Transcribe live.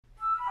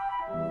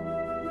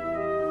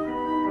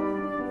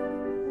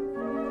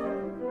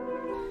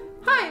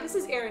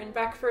this is Erin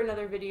back for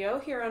another video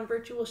here on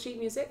Virtual Sheet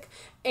Music,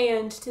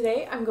 and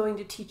today I'm going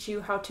to teach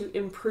you how to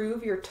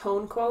improve your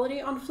tone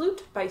quality on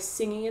flute by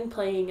singing and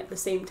playing at the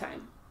same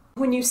time.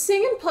 When you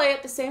sing and play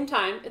at the same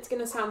time, it's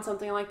going to sound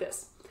something like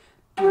this.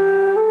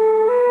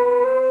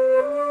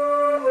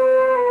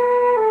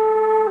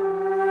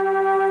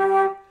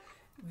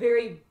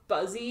 Very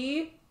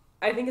buzzy.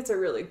 I think it's a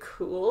really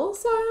cool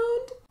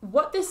sound.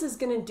 What this is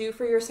going to do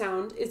for your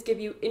sound is give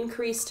you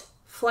increased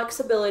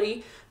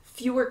flexibility,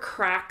 fewer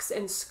cracks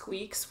and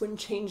squeaks when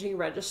changing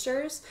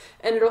registers,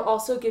 and it'll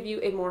also give you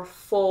a more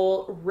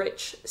full,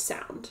 rich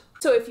sound.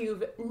 So if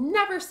you've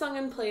never sung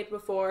and played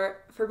before,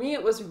 for me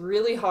it was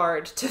really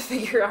hard to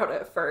figure out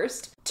at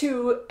first.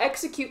 To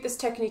execute this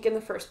technique in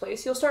the first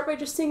place, you'll start by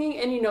just singing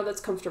any note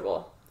that's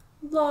comfortable.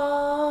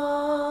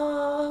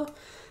 La.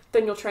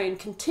 Then you'll try and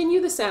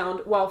continue the sound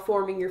while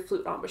forming your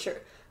flute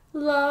embouchure.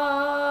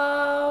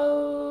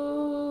 La.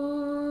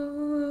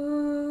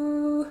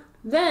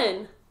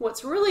 Then,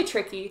 what's really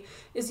tricky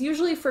is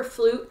usually for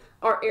flute,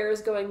 our air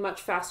is going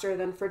much faster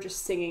than for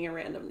just singing a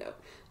random note.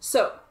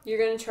 So, you're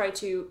going to try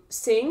to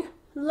sing,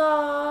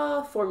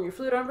 la, form your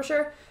flute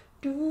embouchure,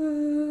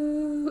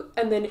 do,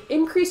 and then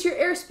increase your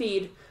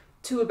airspeed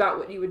to about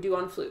what you would do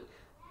on flute.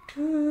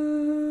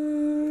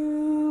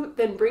 Do,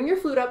 then bring your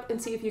flute up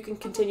and see if you can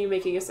continue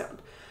making a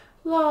sound.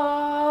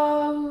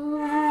 La.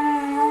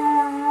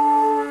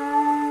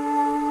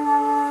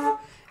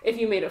 If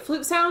you made a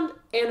flute sound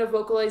and a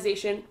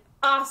vocalization,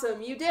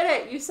 awesome, you did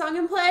it! You sung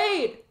and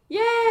played!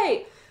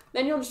 Yay!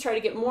 Then you'll just try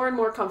to get more and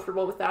more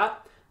comfortable with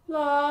that.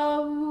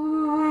 La.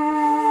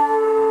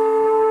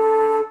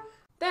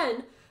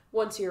 Then,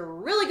 once you're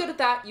really good at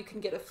that, you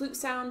can get a flute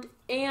sound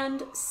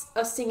and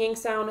a singing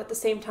sound at the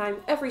same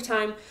time every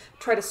time.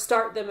 Try to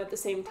start them at the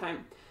same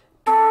time.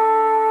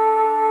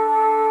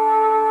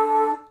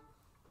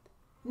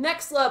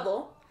 Next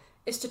level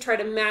is to try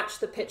to match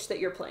the pitch that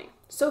you're playing.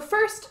 So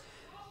first,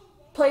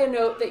 play a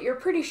note that you're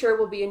pretty sure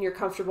will be in your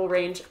comfortable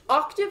range.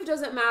 Octave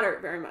doesn't matter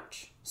very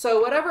much. So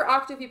whatever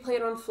octave you play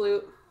it on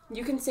flute,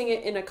 you can sing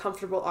it in a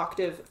comfortable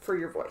octave for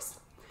your voice.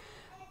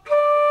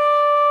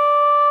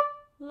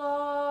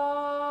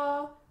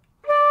 La,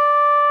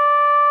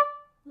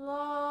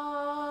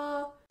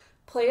 la.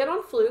 Play it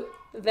on flute,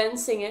 then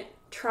sing it.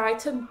 Try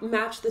to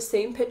match the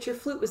same pitch your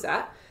flute was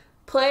at.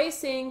 Play,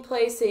 sing,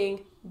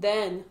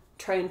 then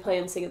try and play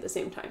and sing at the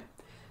same time.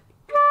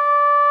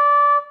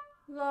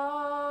 La,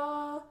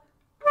 la.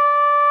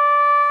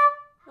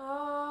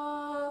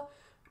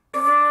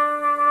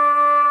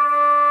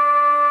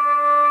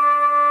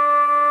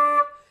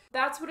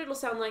 That's what it'll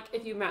sound like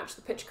if you match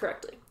the pitch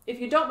correctly. If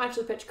you don't match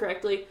the pitch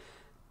correctly,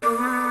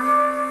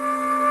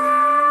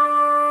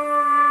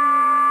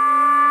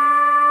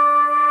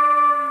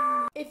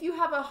 if you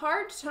have a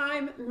hard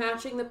time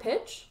matching the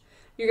pitch,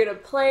 you're going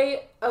to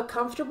play a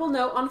comfortable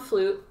note on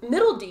flute.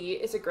 Middle D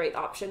is a great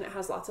option. It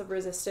has lots of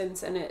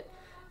resistance and it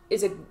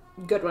is a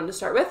good one to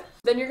start with.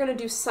 Then you're going to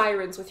do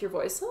sirens with your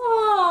voice. Oh,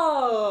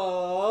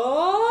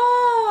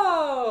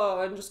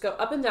 and just go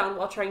up and down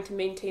while trying to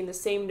maintain the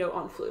same note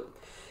on flute.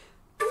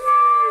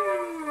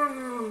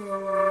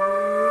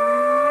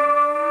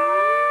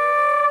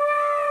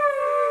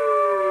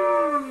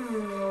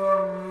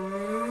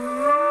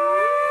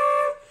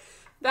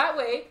 That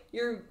way,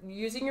 you're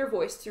using your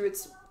voice through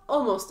its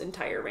almost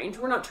entire range.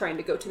 We're not trying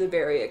to go to the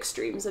very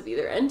extremes of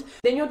either end.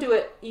 Then you'll do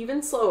it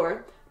even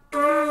slower.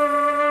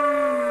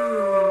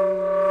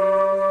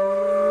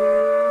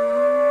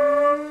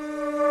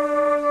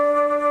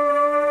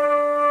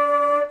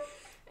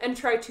 And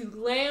try to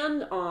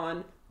land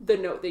on the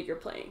note that you're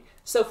playing.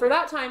 So for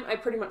that time, I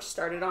pretty much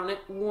started on it,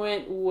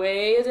 went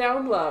way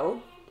down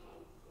low,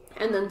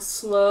 and then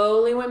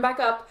slowly went back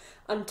up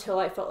until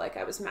I felt like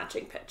I was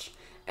matching pitch.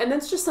 And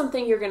that's just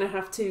something you're gonna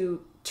have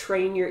to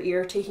train your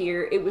ear to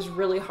hear. It was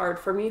really hard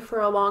for me for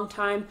a long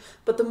time,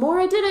 but the more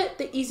I did it,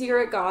 the easier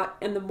it got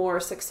and the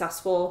more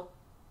successful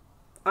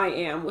I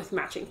am with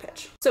matching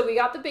pitch. So we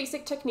got the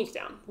basic technique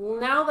down. Well,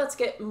 now let's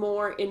get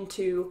more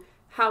into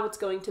how it's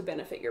going to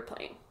benefit your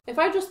playing. If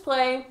I just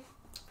play,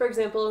 for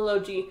example, a low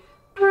G,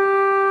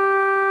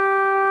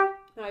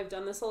 now I've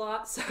done this a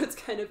lot, so it's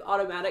kind of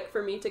automatic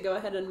for me to go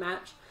ahead and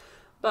match,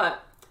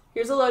 but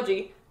here's a low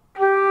G,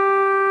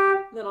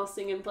 then I'll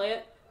sing and play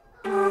it.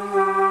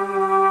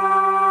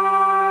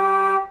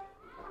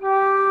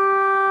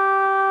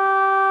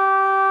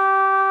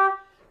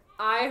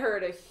 I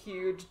heard a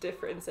huge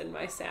difference in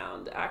my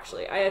sound,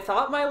 actually. I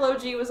thought my low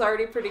G was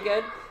already pretty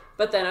good,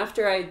 but then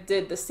after I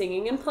did the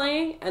singing and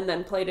playing and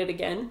then played it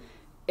again,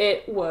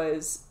 it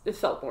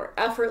felt more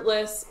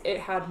effortless,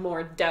 it had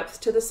more depth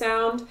to the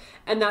sound,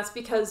 and that's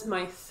because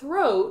my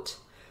throat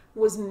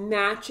was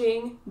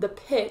matching the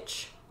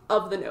pitch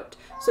of the note.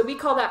 So we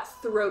call that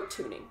throat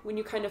tuning, when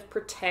you kind of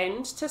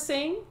pretend to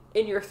sing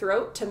in your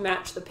throat to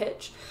match the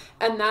pitch,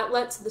 and that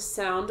lets the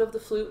sound of the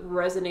flute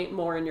resonate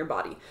more in your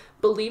body.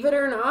 Believe it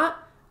or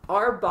not,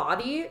 our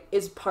body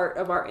is part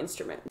of our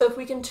instrument. So if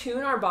we can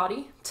tune our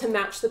body to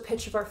match the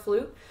pitch of our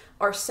flute,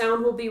 our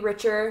sound will be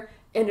richer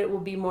and it will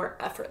be more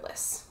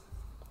effortless,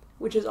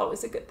 which is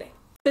always a good thing.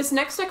 This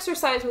next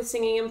exercise with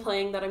singing and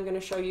playing that I'm going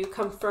to show you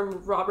comes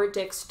from Robert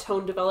Dick's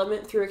Tone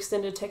Development Through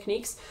Extended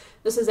Techniques.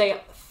 This is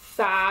a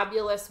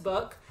fabulous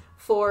book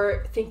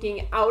for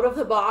thinking out of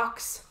the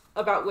box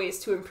about ways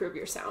to improve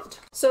your sound.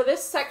 So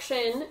this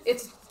section,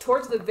 it's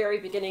towards the very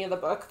beginning of the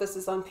book. This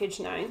is on page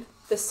 9.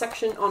 This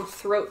section on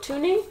throat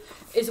tuning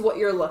is what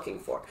you're looking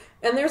for.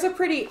 And there's a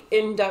pretty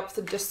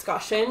in-depth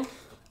discussion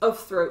of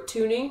throat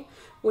tuning,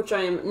 which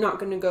I am not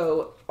going to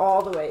go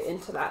all the way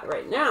into that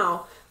right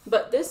now.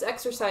 But this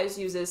exercise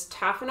uses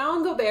Taffanel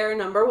and Gobert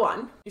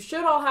 #1. You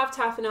should all have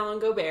Taffanel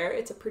and Gobert.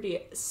 It's a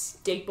pretty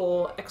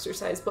staple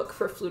exercise book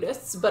for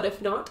flutists, but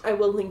if not, I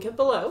will link it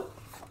below.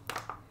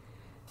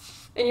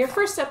 And your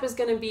first step is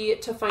going to be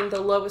to find the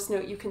lowest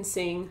note you can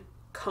sing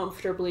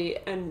comfortably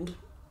and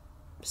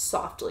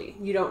softly.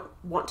 You don't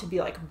want to be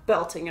like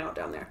belting out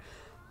down there.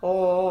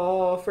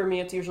 Oh, for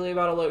me, it's usually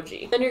about a low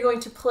G. Then you're going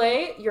to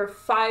play your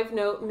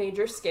 5-note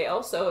major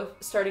scale. So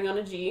starting on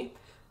a G.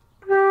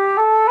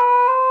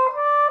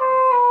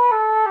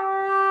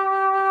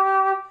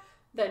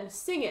 Then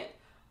sing it.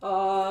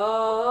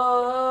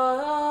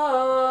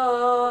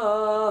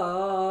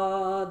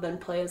 Then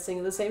play and sing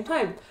at the same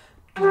time.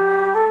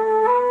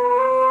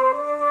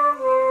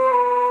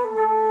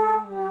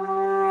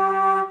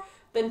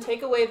 Then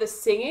take away the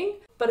singing,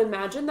 but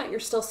imagine that you're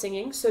still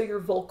singing, so your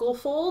vocal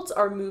folds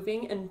are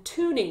moving and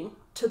tuning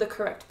to the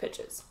correct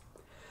pitches.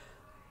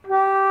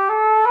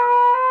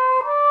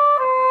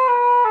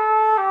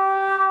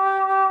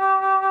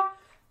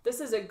 This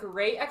is a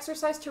great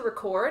exercise to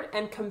record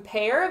and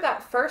compare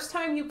that first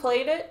time you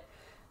played it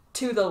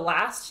to the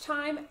last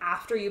time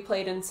after you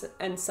played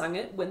and sung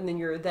it, when then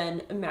you're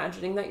then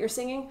imagining that you're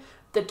singing.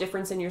 The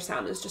difference in your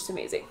sound is just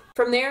amazing.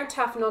 From there,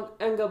 Taffanel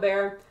and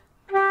Gobert.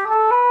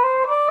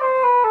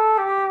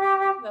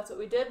 That's what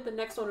we did. The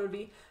next one would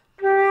be.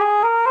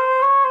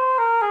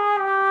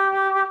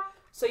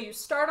 So you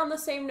start on the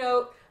same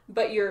note,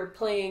 but you're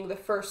playing the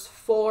first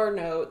 4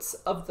 notes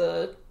of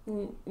the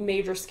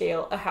major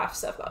scale a half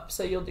step up.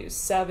 So you'll do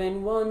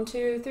 7, 1,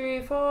 2,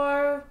 3,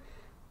 4,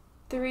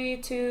 3,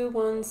 2,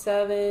 1,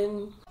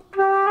 7.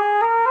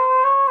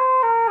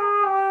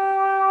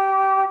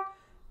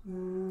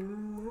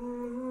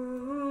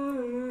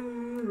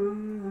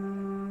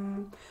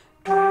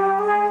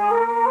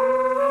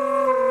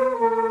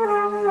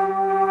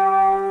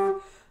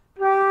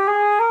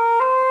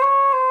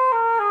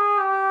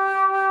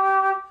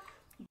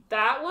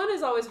 That one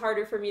is always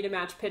harder for me to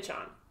match pitch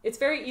on. It's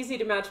very easy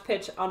to match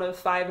pitch on a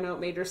 5-note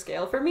major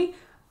scale for me.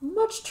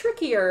 Much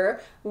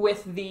trickier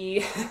with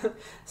the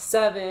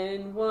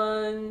 7,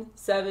 1,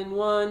 7,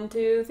 1,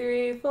 2,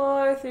 3,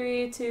 4,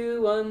 3,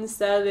 2, 1,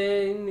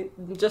 7.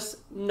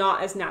 Just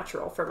not as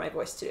natural for my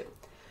voice to do.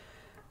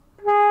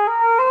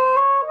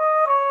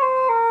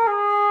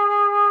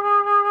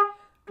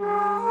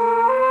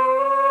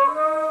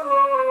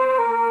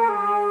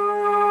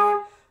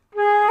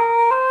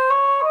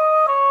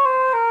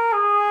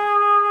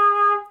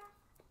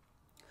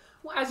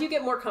 As you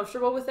get more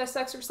comfortable with this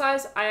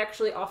exercise, I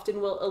actually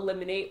often will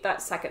eliminate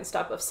that second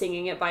step of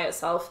singing it by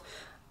itself.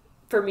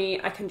 For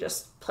me, I can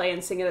just play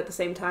and sing it at the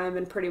same time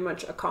and pretty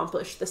much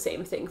accomplish the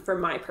same thing for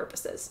my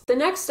purposes. The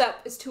next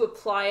step is to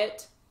apply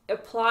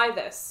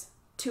this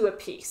to a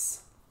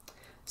piece.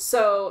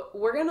 So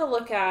we're gonna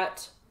look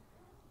at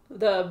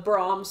the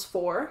Brahms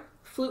 4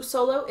 flute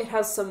solo. It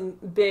has some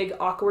big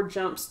awkward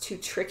jumps to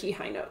tricky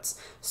high notes.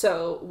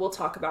 So we'll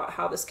talk about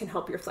how this can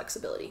help your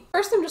flexibility.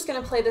 First, I'm just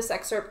gonna play this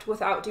excerpt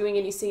without doing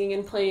any singing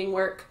and playing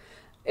work.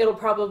 It'll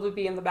probably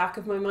be in the back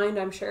of my mind,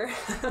 I'm sure.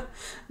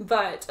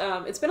 But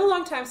it's been a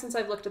long time since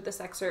I've looked at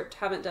this excerpt,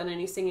 haven't done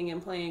any singing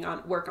and playing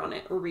work on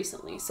it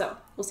recently. So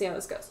we'll see how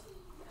this goes.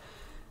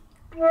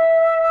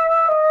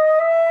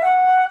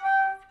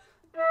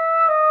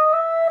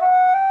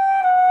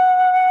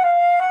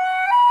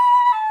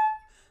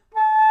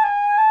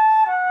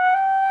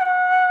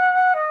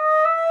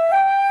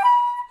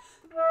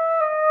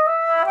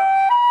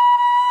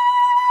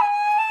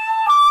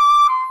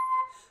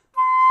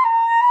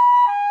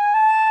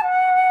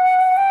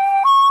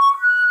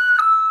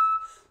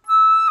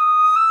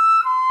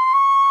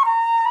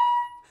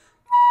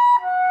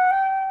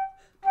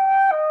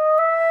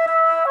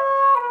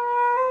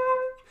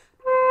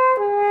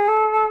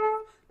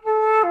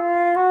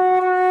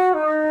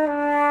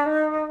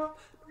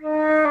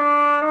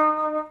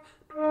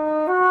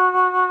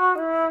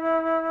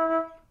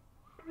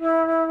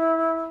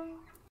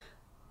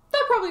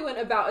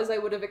 About as I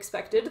would have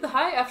expected. The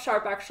high F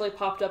sharp actually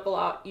popped up a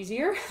lot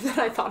easier than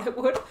I thought it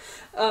would.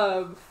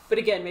 But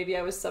again, maybe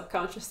I was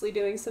subconsciously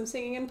doing some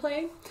singing and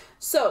playing.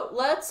 So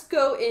let's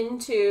start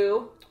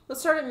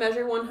at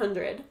measure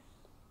 100.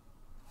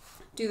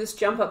 Do this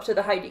jump up to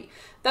the high D.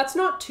 That's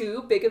not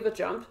too big of a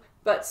jump,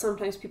 but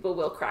sometimes people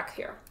will crack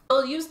here.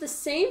 I'll use the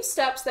same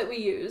steps that we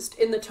used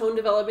in the Tone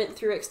Development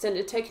Through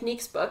Extended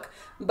Techniques book,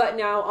 but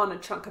now on a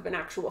chunk of an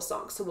actual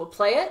song. So we'll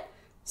play it,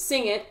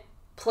 sing it,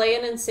 play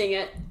it and sing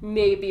it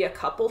maybe a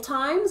couple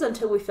times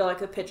until we feel like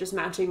the pitch is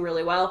matching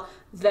really well,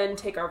 then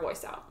take our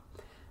voice out.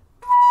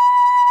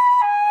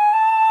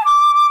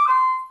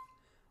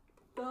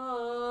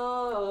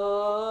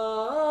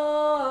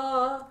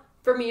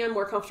 me, I'm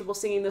more comfortable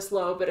singing this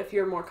low, but if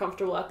you're more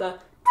comfortable at the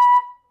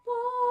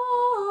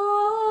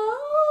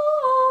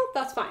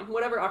that's fine.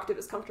 Whatever octave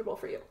is comfortable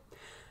for you.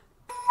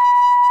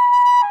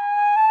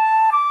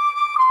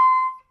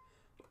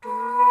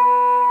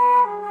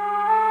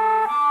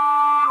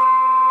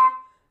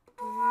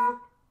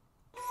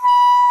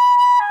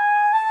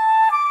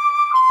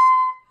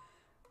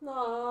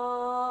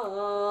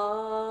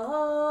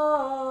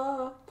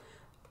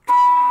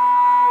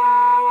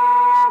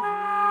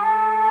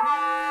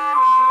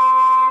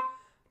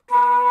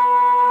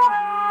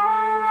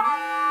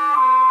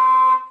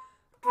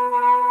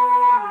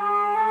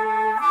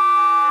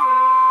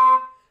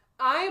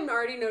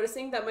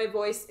 Noticing that my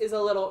voice is a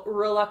little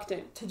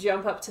reluctant to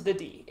jump up to the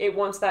D. It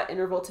wants that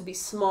interval to be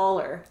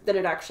smaller than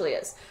it actually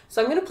is.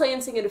 So I'm going to play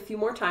and sing it a few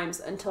more times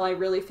until I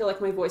really feel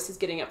like my voice is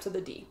getting up to the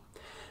D.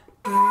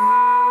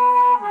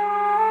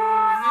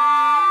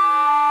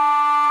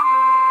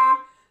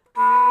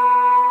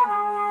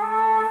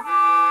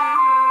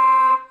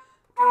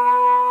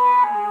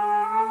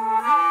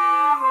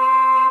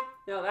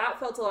 Now that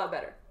felt a lot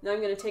better. Now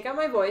I'm going to take out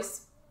my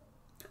voice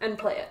and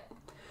play it.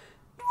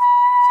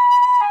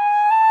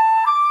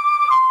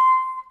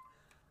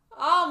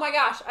 Oh my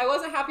gosh, I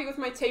wasn't happy with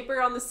my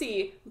taper on the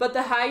C, but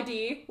the high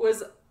D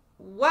was,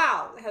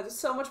 wow, it has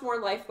so much more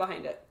life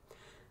behind it.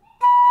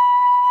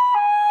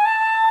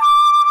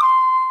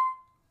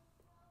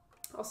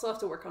 I'll still have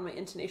to work on my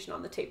intonation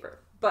on the taper,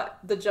 but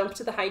the jump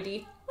to the high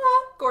D,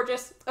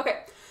 gorgeous.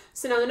 Okay,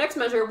 so now the next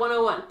measure,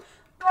 101.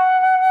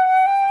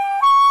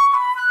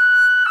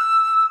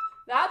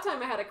 That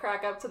time I had to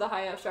crack up to the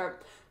high F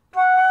sharp.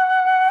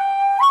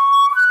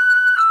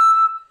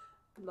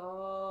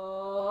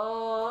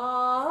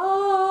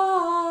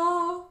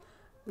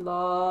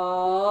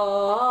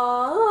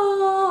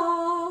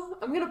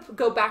 I'm gonna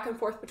go back and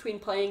forth between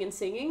playing and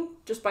singing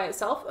just by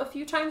itself a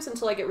few times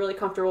until I get really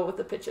comfortable with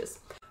the pitches.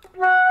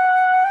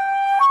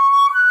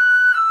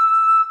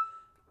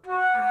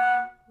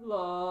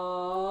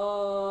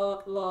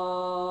 La,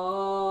 la.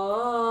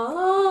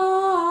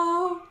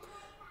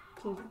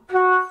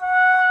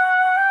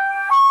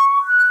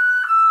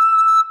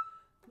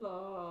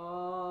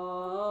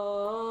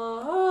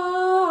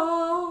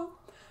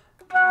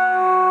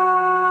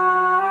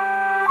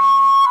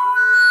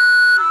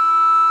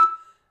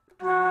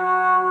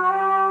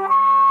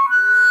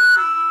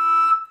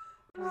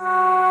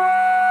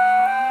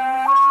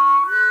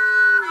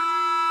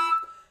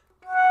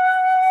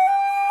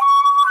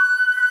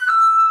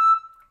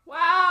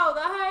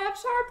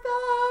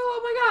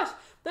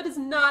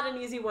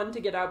 One to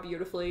get out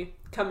beautifully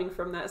coming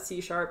from that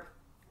C sharp.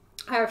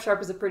 High F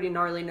sharp is a pretty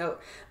gnarly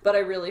note, but I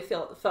really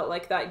felt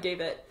like that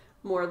gave it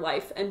more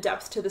life and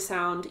depth to the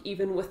sound,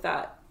 even with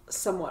that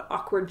somewhat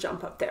awkward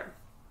jump up there.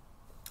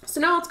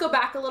 So now let's go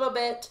back a little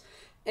bit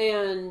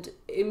and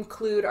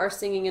include our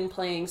singing and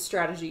playing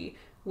strategy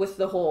with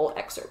the whole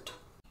excerpt.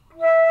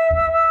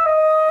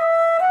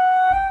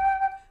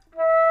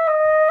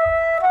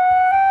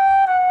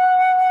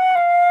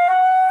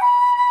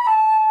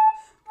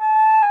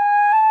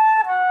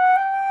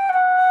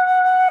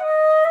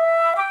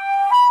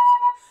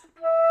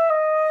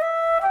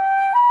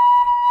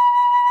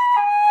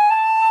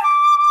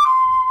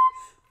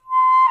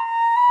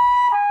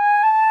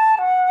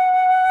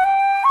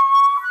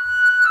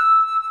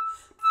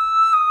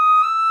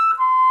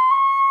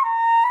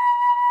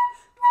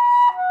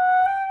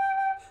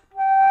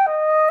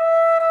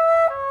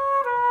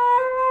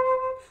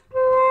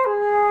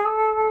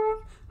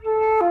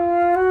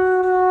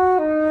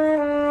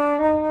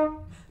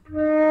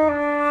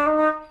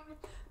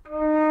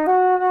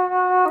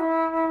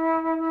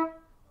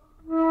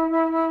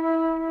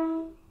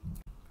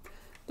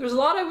 There's a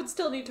lot I would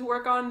still need to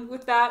work on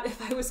with that if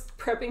I was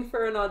prepping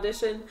for an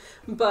audition,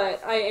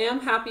 but I am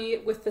happy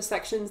with the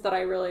sections that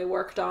I really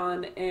worked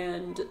on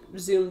and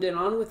zoomed in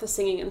on with the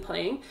singing and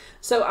playing.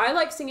 So I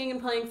like singing and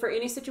playing for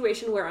any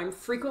situation where I'm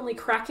frequently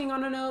cracking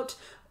on a note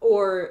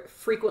or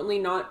frequently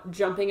not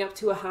jumping up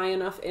to a high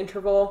enough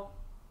interval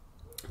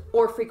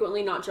or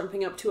frequently not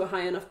jumping up to a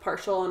high enough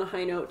partial on a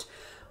high note,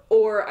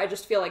 or I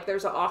just feel like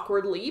there's an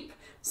awkward leap.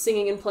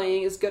 Singing and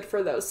playing is good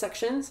for those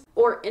sections.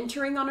 Or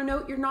entering on a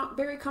note you're not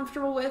very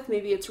comfortable with.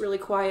 Maybe it's really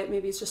quiet.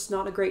 Maybe it's just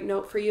not a great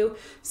note for you.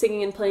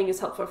 Singing and playing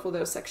is helpful for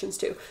those sections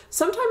too.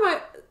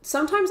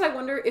 Sometimes I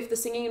wonder if the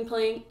singing and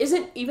playing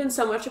isn't even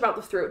so much about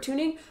the throat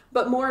tuning,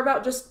 but more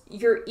about just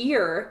your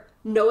ear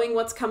knowing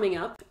what's coming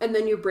up, and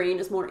then your brain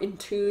is more in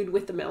tune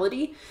with the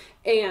melody,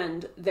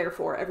 and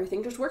therefore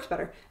everything just works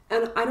better.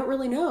 And I don't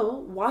really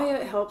know why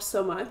it helps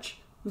so much,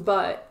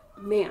 but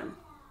man,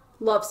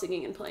 love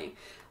singing and playing.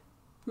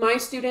 My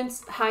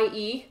students, high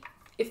E,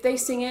 if they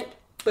sing it,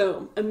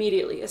 boom,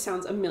 immediately, it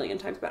sounds a million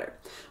times better.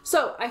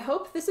 So I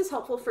hope this is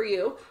helpful for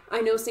you.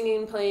 I know singing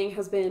and playing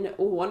has been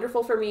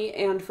wonderful for me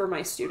and for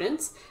my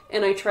students,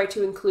 and I try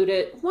to include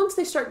it once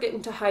they start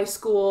getting to high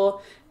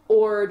school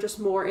or just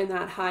more in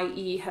that high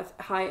E,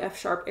 high F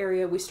sharp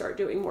area, we start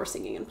doing more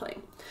singing and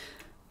playing.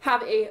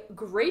 Have a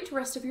great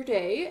rest of your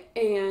day,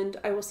 and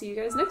I will see you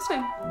guys next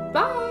time.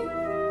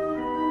 Bye!